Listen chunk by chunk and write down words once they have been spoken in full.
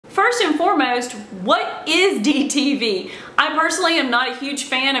first and foremost, what is DTV? I personally am not a huge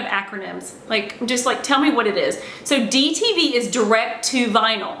fan of acronyms. Just tell me what it is. So DTV is direct to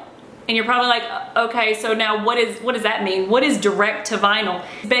vinyl. And you're probably like, okay, so now what does that mean? What is direct to vinyl?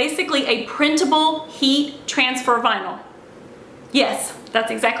 Basically a printable heat transfer vinyl. Yes, that's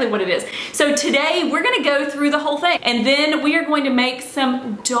exactly what it is. So today we're gonna go through the whole thing, and then we are going to make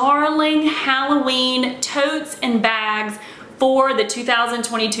some darling Halloween totes and bags for the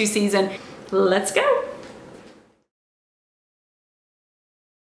 2022 season. Let's go.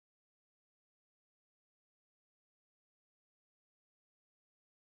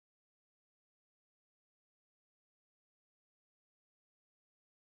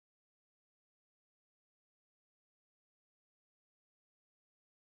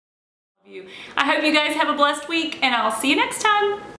 I hope you guys have a blessed week, and I'll see you next time.